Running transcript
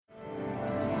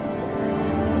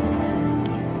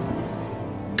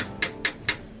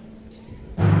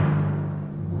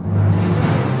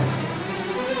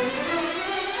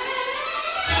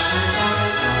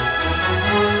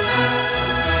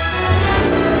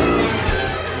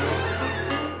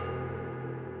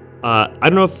I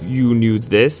don't know if you knew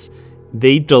this.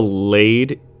 They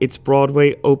delayed its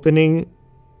Broadway opening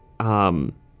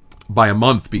by a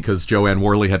month because Joanne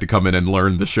Worley had to come in and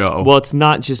learn the show. Well, it's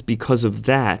not just because of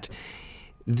that.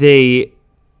 They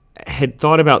had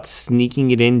thought about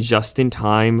sneaking it in just in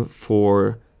time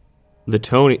for the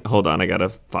Tony. Hold on, I got a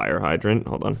fire hydrant.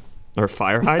 Hold on. Or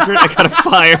fire hydrant? I got a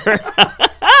fire.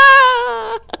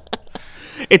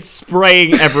 It's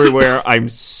spraying everywhere. I'm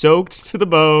soaked to the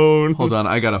bone. Hold on,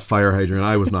 I got a fire hydrant.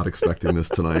 I was not expecting this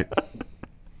tonight.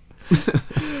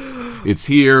 It's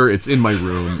here. It's in my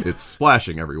room. It's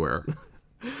splashing everywhere.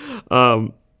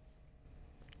 God,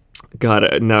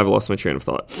 now I've lost my train of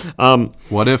thought.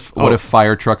 What if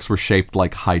fire trucks were shaped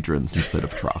like hydrants instead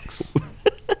of trucks?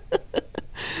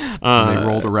 And they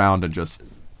rolled around and just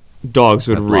dogs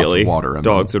would really water in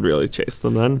dogs them. would really chase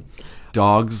them then.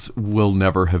 Dogs will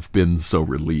never have been so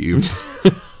relieved.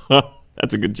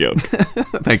 That's a good joke.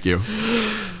 Thank you.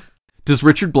 Does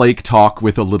Richard Blake talk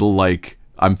with a little, like,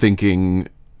 I'm thinking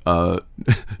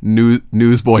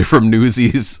newsboy from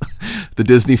Newsies, the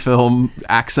Disney film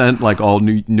accent, like all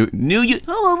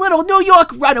little New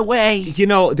York runaway? You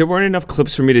know, there weren't enough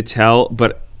clips for me to tell,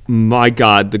 but my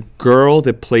God, the girl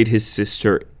that played his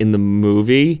sister in the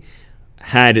movie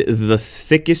had the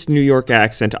thickest New York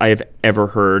accent I have ever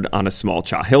heard on a small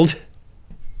child.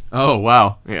 Oh,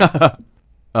 wow. Yeah.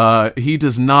 He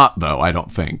does not, though, I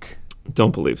don't think.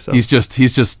 Don't believe so. He's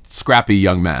just scrappy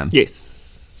young man. Yes.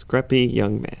 Scrappy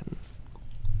young man.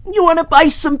 You want to buy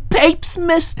some papes,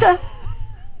 mister?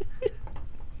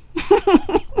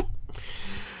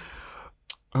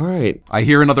 All right. I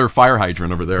hear another fire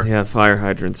hydrant over there. Yeah, fire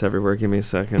hydrants everywhere. Give me a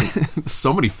second.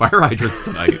 So many fire hydrants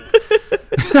tonight.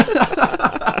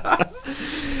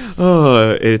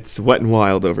 Oh, it's wet and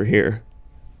wild over here.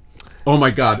 Oh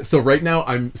my God. So right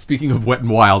now, speaking of wet and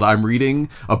wild, I'm reading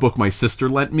a book my sister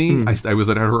lent me. I was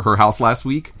at her house last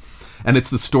week. And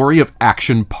it's the story of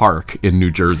Action Park in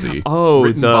New Jersey.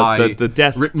 Oh, the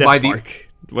death park.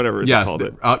 Whatever they called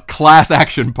it. Class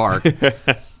Action Park.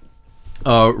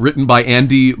 Written by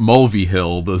Andy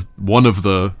Mulvihill, one of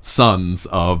the sons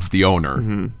of the owner.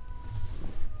 Mm-hmm.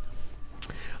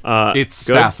 It's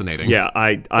good. fascinating. Yeah,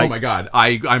 oh my God,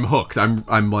 I'm hooked.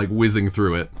 I'm like whizzing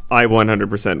through it. I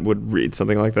 100% would read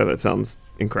something like that. That sounds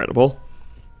incredible.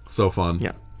 So fun.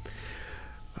 Yeah.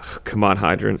 Come on,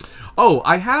 hydrant. Oh,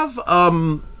 I have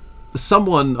a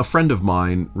friend of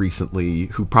mine recently,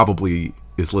 who probably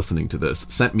is listening to this,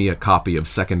 sent me a copy of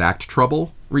Second Act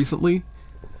Trouble recently.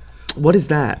 What is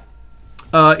that?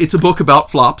 It's a book about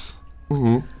flops.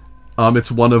 Mm-hmm.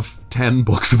 It's one of 10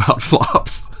 books about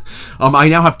flops. I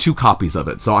now have 2 copies of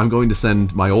it, so I'm going to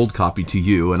send my old copy to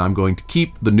you, and I'm going to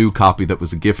keep the new copy that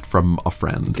was a gift from a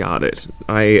friend. Got it.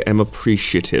 I am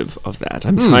appreciative of that.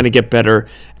 I'm trying to get better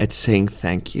at saying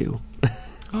thank you.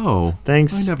 Oh,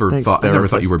 thanks. I never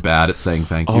thought you were bad at saying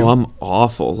thank you. Oh, I'm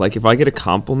awful. Like, if I get a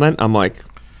compliment, I'm like,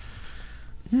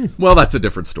 well, that's a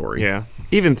different story. yeah.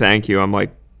 Even thank you, I'm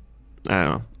like, I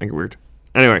don't know. I think weird.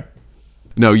 Anyway.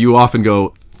 No, you often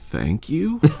go, thank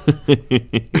you?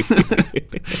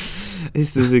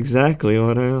 This is exactly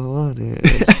what I wanted.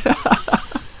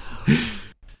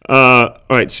 All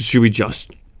right, so should we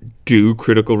just do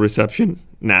critical reception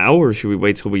now, or should we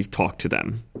wait till we've talked to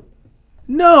them?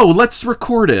 No, let's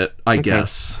record it, I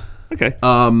guess. Okay.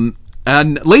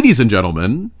 And ladies and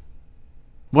gentlemen,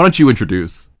 why don't you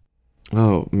introduce?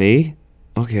 Oh, me?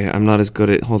 Okay, I'm not as good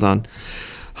at... Hold on.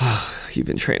 You've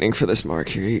been training for this, Mark.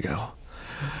 Here you go.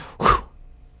 Whew.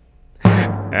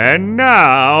 And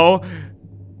now...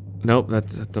 Nope,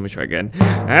 let me try again.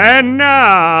 And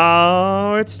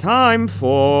now it's time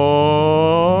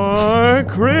for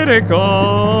critical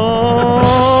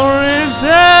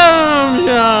reception.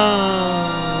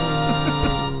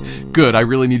 Good, I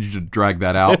really need you to drag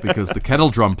that out because the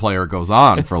kettle drum player goes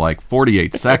on for like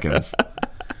 48 seconds.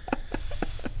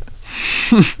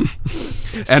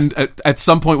 And at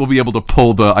some point we'll be able to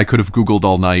pull the I could have Googled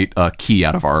all night key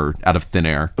out of thin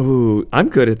air. Ooh, I'm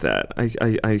good at that.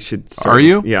 I should start. Are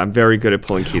you? Yeah, I'm very good at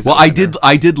pulling keys. Well, I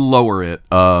did lower it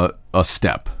a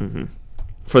step. Mm-hmm.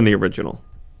 From the original.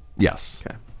 Yes.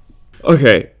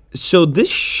 Okay. So this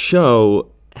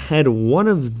show had one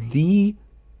of the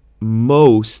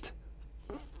most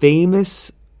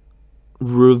famous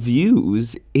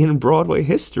reviews in Broadway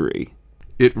history.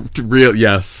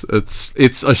 Yes,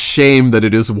 it's a shame that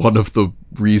it is one of the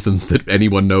reasons that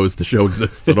anyone knows the show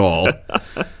exists at all.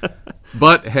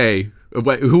 But hey,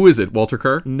 who is it? Walter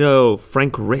Kerr? No,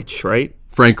 Frank Rich, right?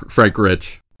 Frank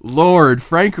Rich. Lord,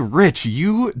 Frank Rich,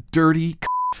 you dirty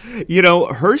You know,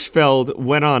 Hirschfeld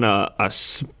went on a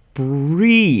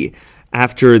spree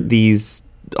after these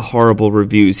horrible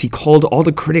reviews. He called all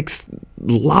the critics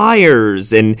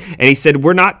liars, and he said,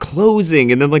 we're not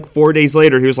closing. And then like 4 days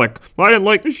later, he was like, I didn't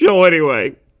like the show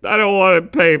anyway. I don't want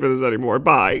to pay for this anymore.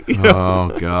 Bye.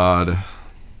 Oh, God.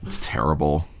 It's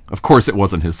terrible. Of course it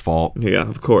wasn't his fault. Yeah,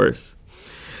 of course.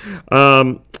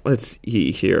 Let's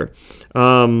see here.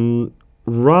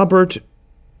 Robert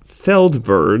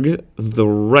Feldberg, The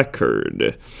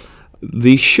Record.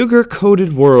 The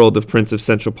sugar-coated world of Prince of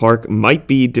Central Park might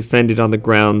be defended on the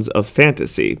grounds of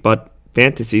fantasy, but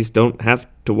fantasies don't have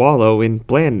to wallow in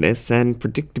blandness and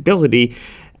predictability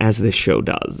as this show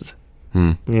does.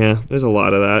 Yeah, there's a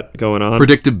lot of that going on.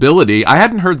 Predictability? I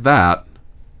hadn't heard that.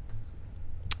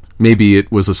 Maybe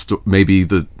it was maybe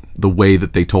the way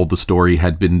that they told the story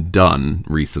had been done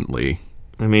recently.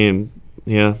 I mean,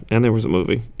 yeah, and there was a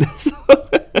movie.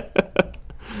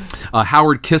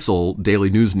 Howard Kissel, Daily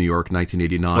News, New York,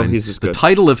 1989. Oh, he's just good. The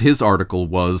title of his article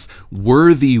was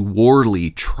 "Were the Worley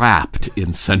Trapped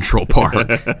in Central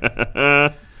Park?"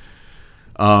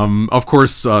 Of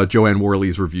course, Joanne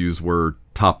Worley's reviews were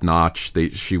top notch.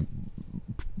 She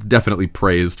definitely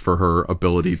praised for her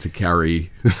ability to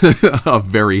carry a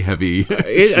very heavy show.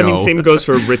 I mean, same goes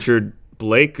for Richard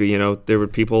Blake. You know, there were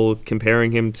people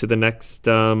comparing him to the next.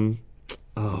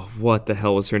 What the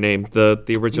hell was her name?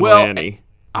 The original Annie.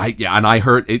 I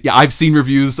heard it. Yeah, I've seen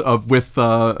reviews with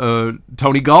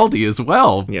Tony Galdi as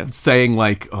well, saying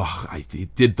like, he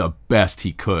did the best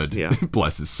he could. Yeah.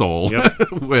 Bless his soul.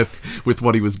 Yep. with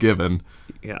what he was given.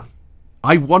 Yeah.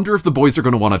 I wonder if the boys are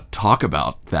going to want to talk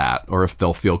about that, or if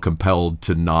they'll feel compelled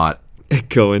to not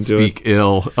go into speak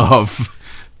ill of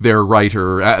their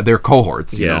writer, their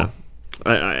cohorts. You know?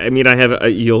 I mean, I have.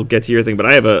 You'll get to your thing, but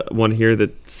I have one here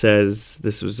that says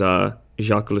this was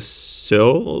Jacques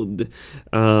Lesaud,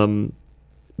 that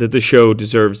the show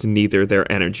deserves neither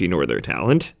their energy nor their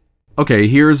talent. Okay,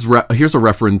 here's a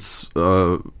reference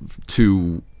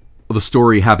to the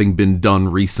story having been done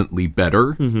recently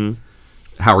better. Mm-hmm.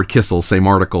 Howard Kissel, same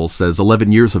article, says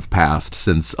 11 years have passed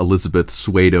since Elizabeth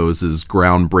Swados'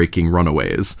 groundbreaking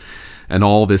Runaways. And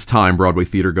all this time, Broadway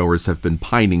theatergoers have been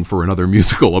pining for another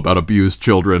musical about abused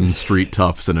children, street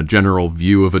toughs, and a general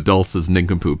view of adults as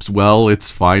nincompoops. Well, it's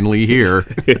finally here.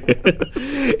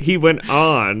 He went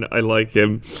on, I like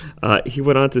him, he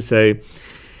went on to say,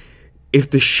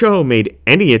 if the show made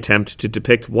any attempt to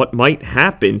depict what might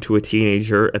happen to a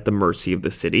teenager at the mercy of the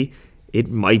city, it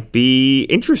might be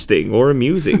interesting or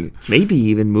amusing, maybe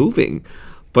even moving.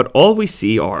 But all we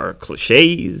see are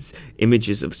cliches,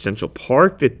 images of Central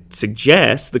Park that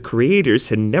suggest the creators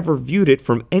had never viewed it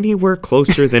from anywhere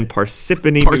closer than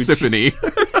Parsippany. Parsippany.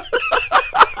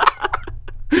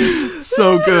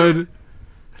 So good.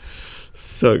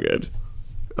 So good.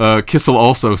 Kissel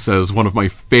also says one of my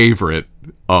favorite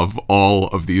of all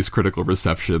of these critical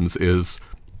receptions is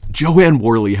Joanne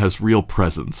Worley has real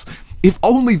presence. If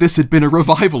only this had been a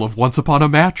revival of Once Upon a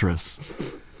Mattress.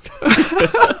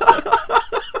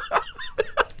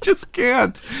 Just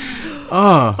can't.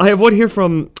 I have one here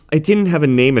from, it didn't have a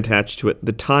name attached to it,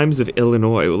 the Times of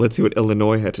Illinois. Well, let's see what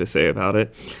Illinois had to say about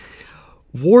it.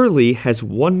 Worley has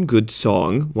one good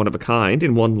song, one of a kind,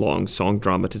 and one long song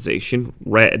dramatization,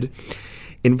 Red,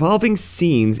 involving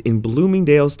scenes in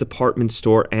Bloomingdale's department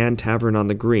store and Tavern on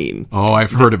the Green. Oh,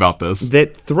 I've heard about this.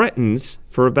 That threatens,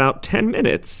 for about 10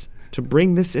 minutes, to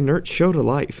bring this inert show to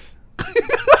life.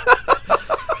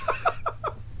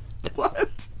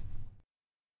 What?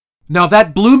 Now,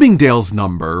 that Bloomingdale's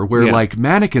number, where, like,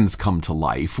 mannequins come to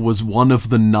life, was one of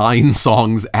the 9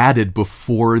 songs added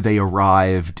before they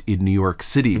arrived in New York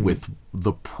City with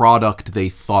the product they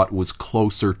thought was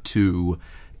closer to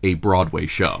a Broadway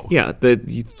show. Yeah, that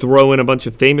you throw in a bunch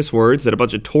of famous words that a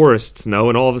bunch of tourists know,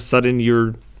 and all of a sudden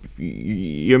you're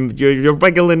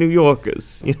regular New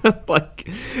Yorkers. You know, like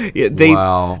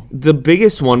wow. The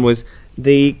biggest one was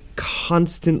they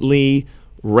constantly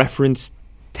referenced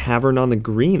Tavern on the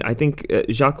Green. I think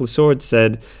Jacques Lesaud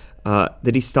said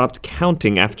that he stopped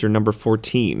counting after number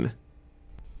 14.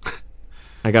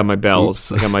 I got my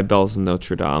bells. Oops. I got my bells in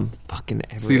Notre Dame. Fucking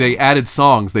everywhere. See, they added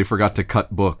songs. They forgot to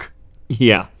cut book.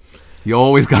 Yeah. You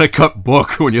always got to cut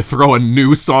book when you throw a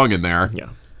new song in there. Yeah.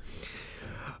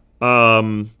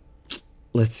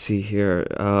 Let's see here.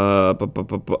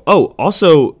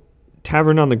 Also,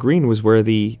 Tavern on the Green was where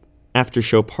the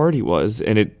after-show party was,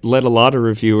 and it led a lot of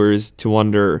reviewers to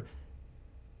wonder,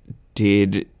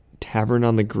 did Tavern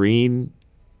on the Green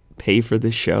pay for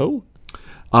the show?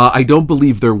 I don't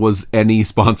believe there was any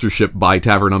sponsorship by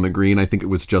Tavern on the Green. I think it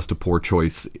was just a poor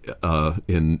choice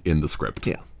in the script.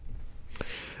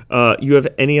 Yeah. You have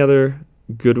any other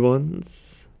good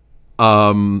ones?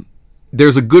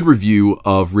 There's a good review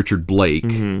of Richard Blake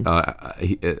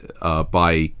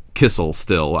by Kissel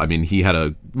still. I mean, he had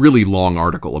a really long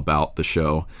article about the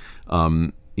show.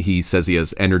 He says he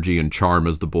has energy and charm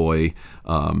as the boy.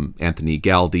 Anthony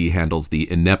Galdi handles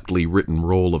the ineptly written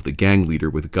role of the gang leader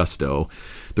with gusto.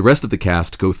 The rest of the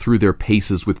cast go through their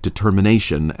paces with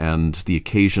determination and the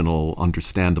occasional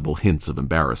understandable hints of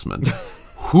embarrassment.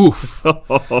 Woof.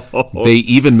 They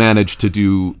even managed to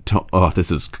do...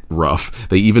 this is rough.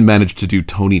 They even managed to do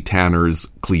Tony Tanner's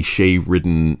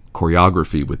cliche-ridden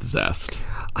choreography with zest.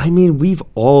 I mean, we've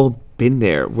all been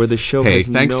there where the show has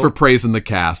thanks for praising the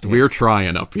cast. Yeah. We're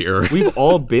trying up here. We've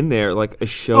all been there, like a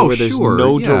show where there's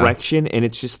no direction and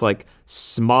it's just like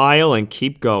smile and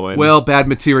keep going. Well, bad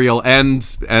material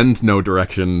and no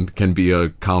direction can be a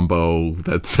combo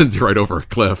that sends you right over a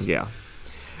cliff. Yeah.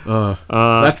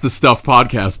 That's the stuff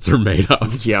podcasts are made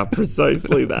of. Yeah,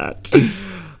 precisely that.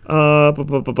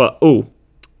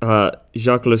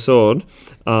 Jacques Le Sword.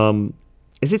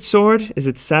 Is it sword? Is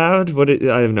it sound?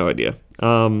 I have no idea.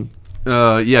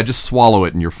 Just swallow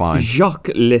it and you're fine. Jacques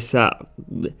Le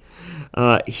Sword.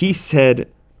 He said,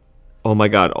 "Oh my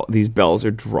God, these bells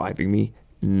are driving me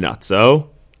nutso."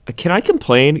 Can I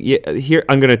complain? Yeah, here,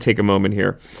 I'm going to take a moment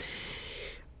here.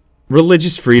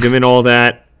 Religious freedom and all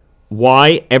that.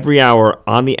 Why every hour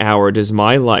on the hour does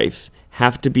my life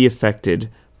have to be affected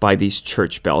by these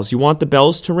church bells? You want the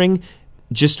bells to ring?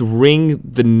 Just ring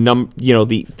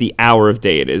the hour of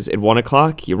day it is. At 1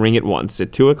 o'clock, you ring it once.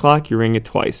 At 2 o'clock, you ring it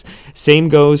twice. Same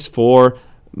goes for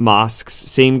mosques.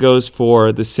 Same goes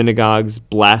for the synagogues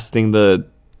blasting the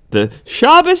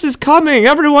Shabbos is coming,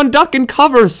 everyone duck and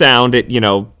cover sound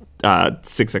at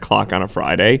 6 o'clock on a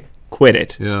Friday. Quit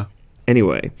it. Yeah.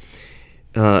 Anyway.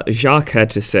 Jacques had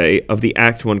to say of the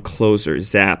Act 1 closer,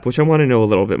 Zap, which I want to know a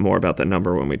little bit more about that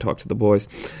number when we talk to the boys.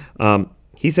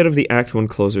 He said of the Act 1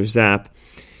 closer, Zap,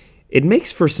 it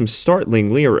makes for some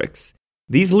startling lyrics.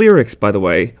 These lyrics, by the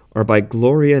way, are by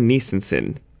Gloria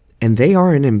Niesenson, and they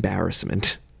are an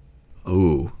embarrassment.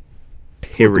 Ooh.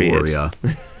 Period. Gloria.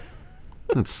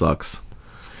 That sucks.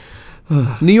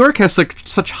 New York has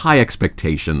such high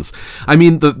expectations. I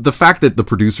mean, the fact that the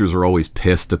producers are always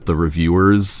pissed at the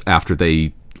reviewers after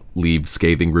they leave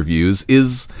scathing reviews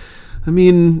is, I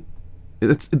mean,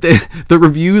 the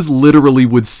reviews literally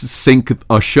would sink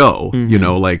a show.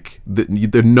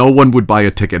 Mm-hmm. No one would buy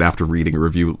a ticket after reading a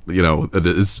review, that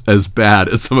is as bad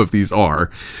as some of these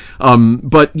are.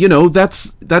 But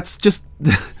that's just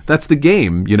that's the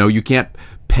game. You can't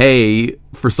pay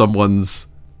for someone's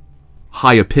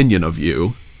high opinion of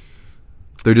you.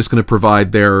 They're just going to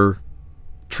provide their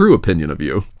true opinion of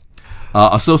you.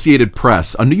 Associated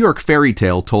Press, a New York fairy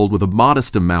tale told with a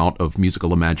modest amount of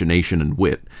musical imagination and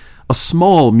wit. A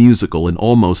small musical in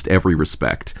almost every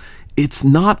respect. It's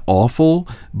not awful,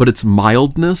 but its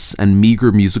mildness and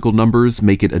meager musical numbers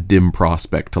make it a dim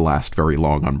prospect to last very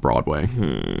long on Broadway.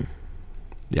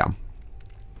 Yeah.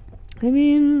 I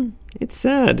mean, it's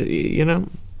sad, It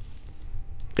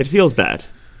feels bad.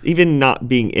 Even not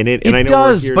being in it, and I know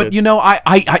does, but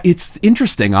it's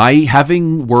interesting.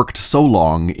 Having worked so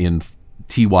long in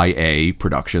TYA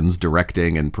productions,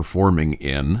 directing and performing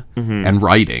in and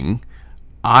writing,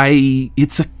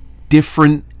 it's a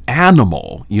different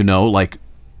animal. Like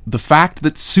the fact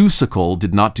that Seussical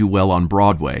did not do well on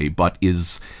Broadway, but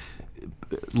is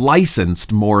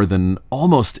licensed more than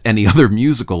almost any other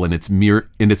musical in its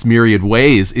myriad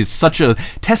ways, is such a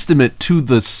testament to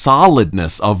the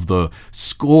solidness of the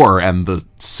score and the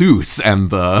Seuss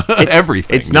and the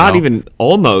everything. It's not even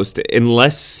almost,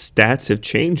 unless stats have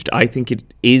changed. I think it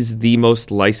is the most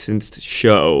licensed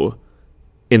show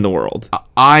in the world.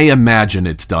 I imagine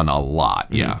it's done a lot.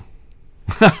 Yeah.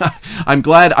 I'm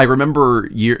glad. I remember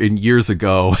years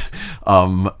ago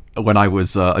when I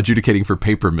was adjudicating for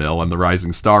Paper Mill and the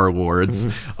Rising Star Awards,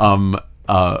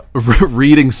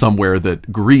 reading somewhere that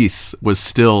Grease was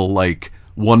still like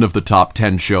one of the top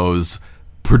 10 shows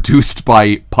produced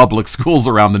by public schools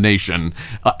around the nation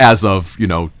as of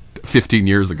 15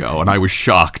 years ago, and I was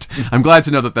shocked. I'm glad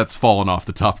to know that that's fallen off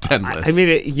the top 10 list. I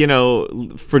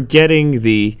mean, forgetting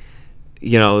the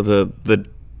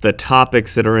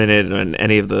topics that are in it and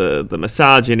any of the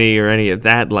misogyny or any of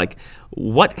that, like,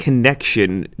 what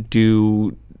connection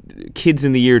do kids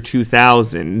in the year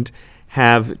 2000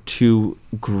 have to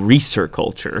greaser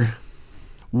culture?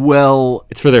 Well,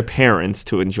 it's for their parents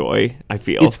to enjoy, I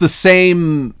feel. It's the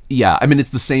same, it's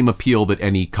the same appeal that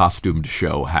any costumed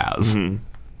show has. Mm-hmm.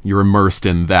 You're immersed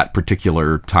in that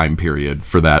particular time period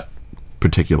for that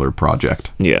particular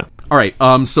project. Yeah. All right,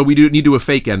 so we do need to do a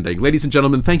fake ending. Ladies and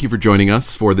gentlemen, thank you for joining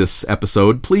us for this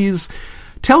episode. Please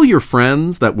tell your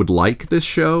friends that would like this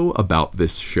show about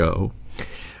this show.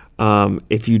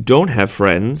 If you don't have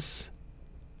friends,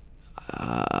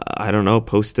 I don't know,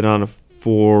 post it on a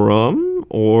forum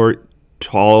or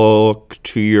talk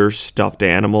to your stuffed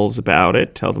animals about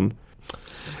it. Tell them,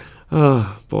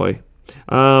 oh boy.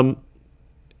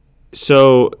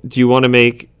 So do you want to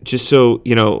make, just so,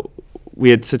 we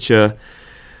had such a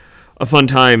fun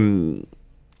time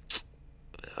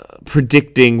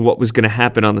predicting what was going to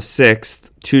happen on the 6th,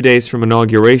 2 days from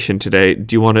inauguration today.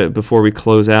 Do you want to, before we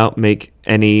close out, make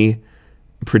any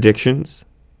predictions?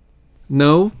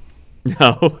 No.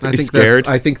 No? Are you scared?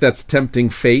 I think that's tempting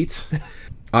fate.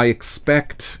 I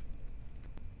expect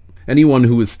anyone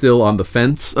who is still on the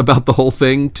fence about the whole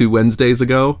thing 2 Wednesdays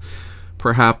ago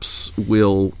perhaps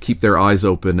will keep their eyes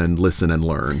open and listen and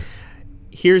learn.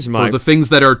 For the things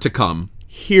that are to come.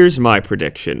 Here's my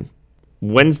prediction.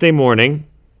 Wednesday morning,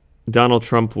 Donald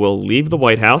Trump will leave the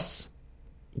White House,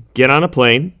 get on a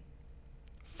plane,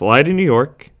 fly to New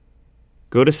York,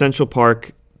 go to Central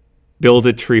Park, build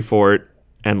a tree fort,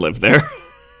 and live there.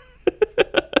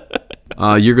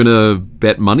 You're going to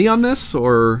bet money on this,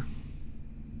 or...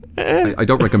 I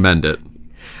don't recommend it.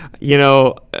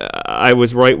 I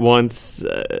was right once.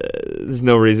 There's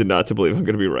no reason not to believe I'm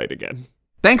going to be right again.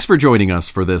 Thanks for joining us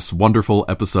for this wonderful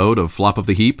episode of Flop of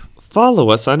the Heap.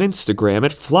 Follow us on Instagram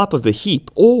at Flop of the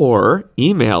Heap or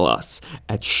email us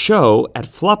at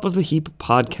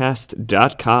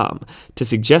show@flopoftheheappodcast.com to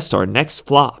suggest our next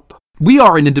flop. We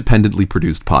are an independently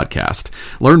produced podcast.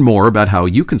 Learn more about how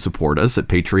you can support us at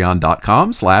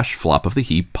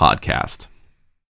patreon.com/flopoftheheappodcast.